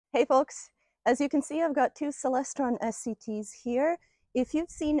Hey folks, as you can see, I've got two Celestron SCTs here. If you've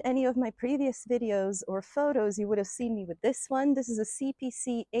seen any of my previous videos or photos, you would have seen me with this one. This is a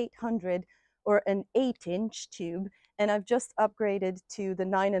CPC 800 or an 8-inch tube, and I've just upgraded to the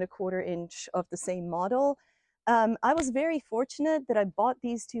 9¼ inch of the same model. I was very fortunate that I bought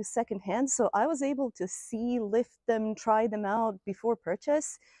these two secondhand, so I was able to see, lift them, try them out before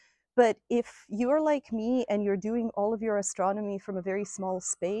purchase. But if you're like me and you're doing all of your astronomy from a very small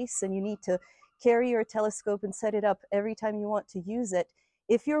space and you need to carry your telescope and set it up every time you want to use it,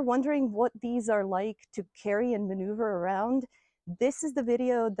 if you're wondering what these are like to carry and maneuver around, this is the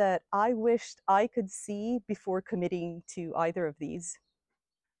video that I wished I could see before committing to either of these.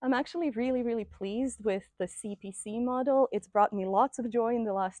 I'm actually really pleased with the CPC model. It's brought me lots of joy in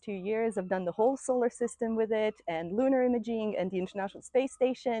the last 2 years. I've done the whole solar system with it and lunar imaging and the International Space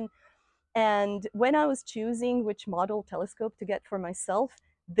Station. And when I was choosing which model telescope to get for myself,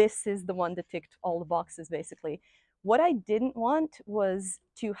 this is the one that ticked all the boxes, basically. What I didn't want was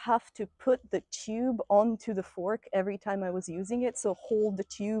to have to put the tube onto the fork every time I was using it, so hold the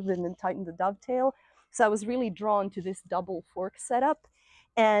tube and then tighten the dovetail. So I was really drawn to this double fork setup.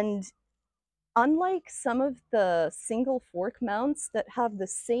 And unlike some of the single fork mounts that have the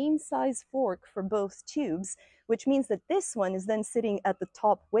same size fork for both tubes, which means that this one is then sitting at the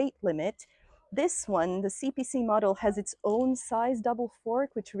top weight limit, this one, the CPC model, has its own size double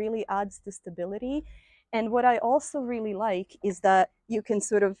fork, which really adds to stability. And what I also really like is that you can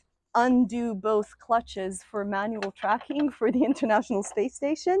sort of undo both clutches for manual tracking for the International Space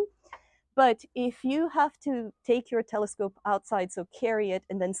Station. But if you have to take your telescope outside, so carry it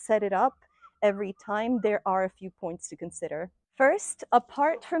and then set it up every time, there are a few points to consider. First,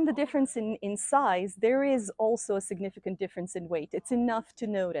 apart from the difference in size, there is also a significant difference in weight. It's enough to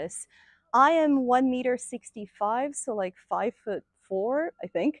notice. I am 1.65 m, so like 5'4", I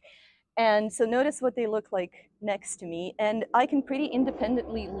think. And so notice what they look like next to me. And I can pretty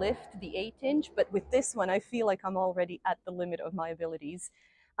independently lift the 8-inch, but with this one, I feel like I'm already at the limit of my abilities.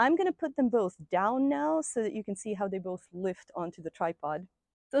 I'm going to put them both down now so that you can see how they both lift onto the tripod.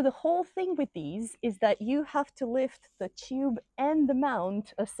 So the whole thing with these is that you have to lift the tube and the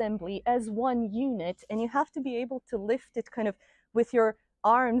mount assembly as one unit, and you have to be able to lift it kind of with your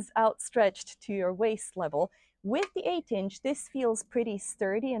arms outstretched to your waist level. With the 8-inch, this feels pretty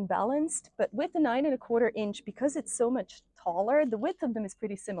sturdy and balanced, but with the 9¼ inch, because it's so much taller, the width of them is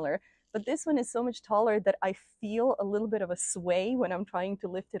pretty similar, but this one is so much taller that I feel a little bit of a sway when I'm trying to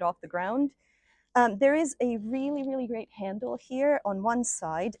lift it off the ground. There is a really great handle here on one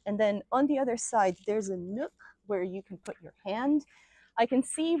side, and then on the other side, there's a nook where you can put your hand. I can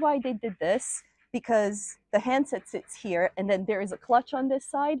see why they did this, because the handset sits here, and then there is a clutch on this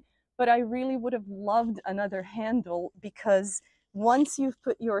side, but I really would have loved another handle, because once you've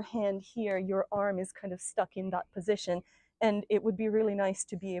put your hand here, your arm is kind of stuck in that position, and it would be really nice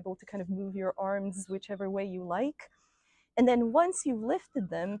to be able to kind of move your arms whichever way you like. And then once you've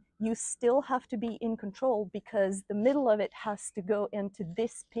lifted them, you still have to be in control, because the middle of it has to go into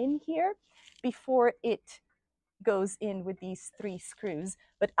this pin here before it goes in with these 3 screws.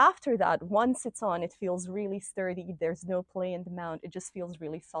 But after that, once it's on, it feels really sturdy. There's no play in the mount. It just feels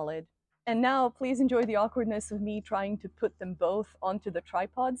really solid. And now, please enjoy the awkwardness of me trying to put them both onto the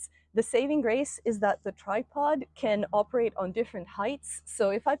tripods. The saving grace is that the tripod can operate on different heights.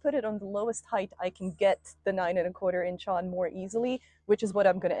 So if I put it on the lowest height, I can get the 9¼ inch on more easily, which is what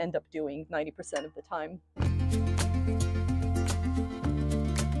I'm going to end up doing 90% of the time.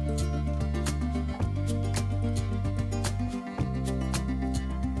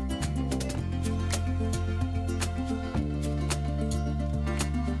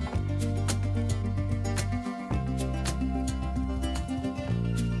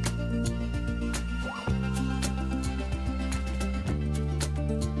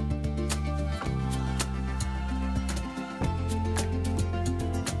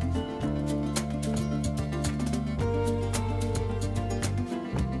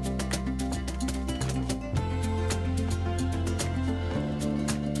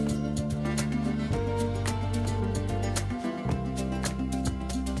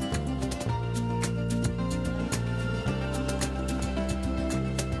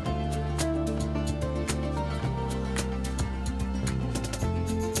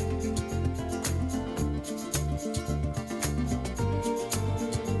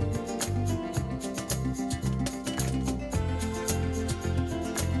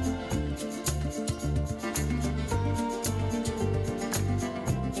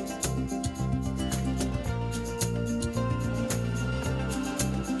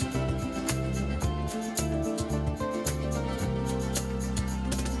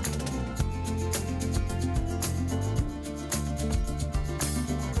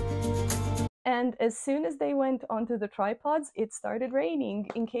 And as soon as they went onto the tripods, it started raining,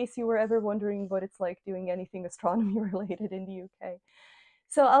 in case you were ever wondering what it's like doing anything astronomy related in the UK.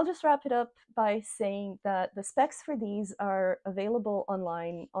 So I'll just wrap it up by saying that the specs for these are available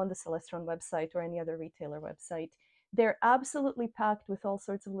online on the Celestron website or any other retailer website. They're absolutely packed with all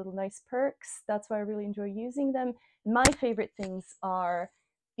sorts of little nice perks. That's why I really enjoy using them. My favorite things are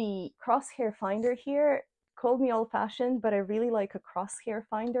the crosshair finder here. Called me old-fashioned, but I really like a crosshair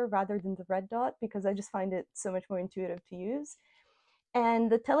finder rather than the red dot because I just find it so much more intuitive to use.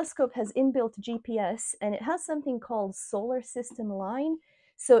 And the telescope has inbuilt GPS, and it has something called solar system align.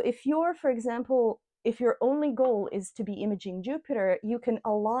 So if you're, for example, if your only goal is to be imaging Jupiter, you can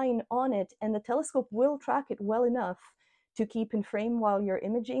align on it, and the telescope will track it well enough to keep in frame while you're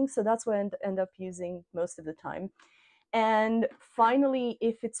imaging. So that's what I end up using most of the time. And finally,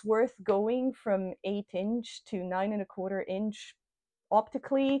 if it's worth going from 8-inch to 9.25-inch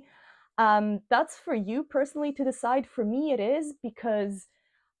optically, that's for you personally to decide. For me, it is, because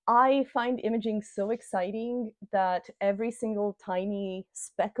I find imaging so exciting that every single tiny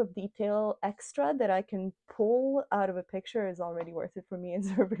speck of detail extra that I can pull out of a picture is already worth it for me. It's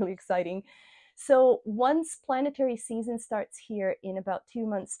really exciting. So once planetary season starts here in about 2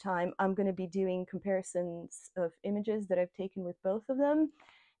 months' time, I'm going to be doing comparisons of images that I've taken with both of them.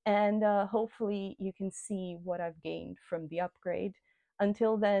 And hopefully you can see what I've gained from the upgrade.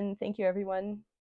 Until then, thank you, everyone.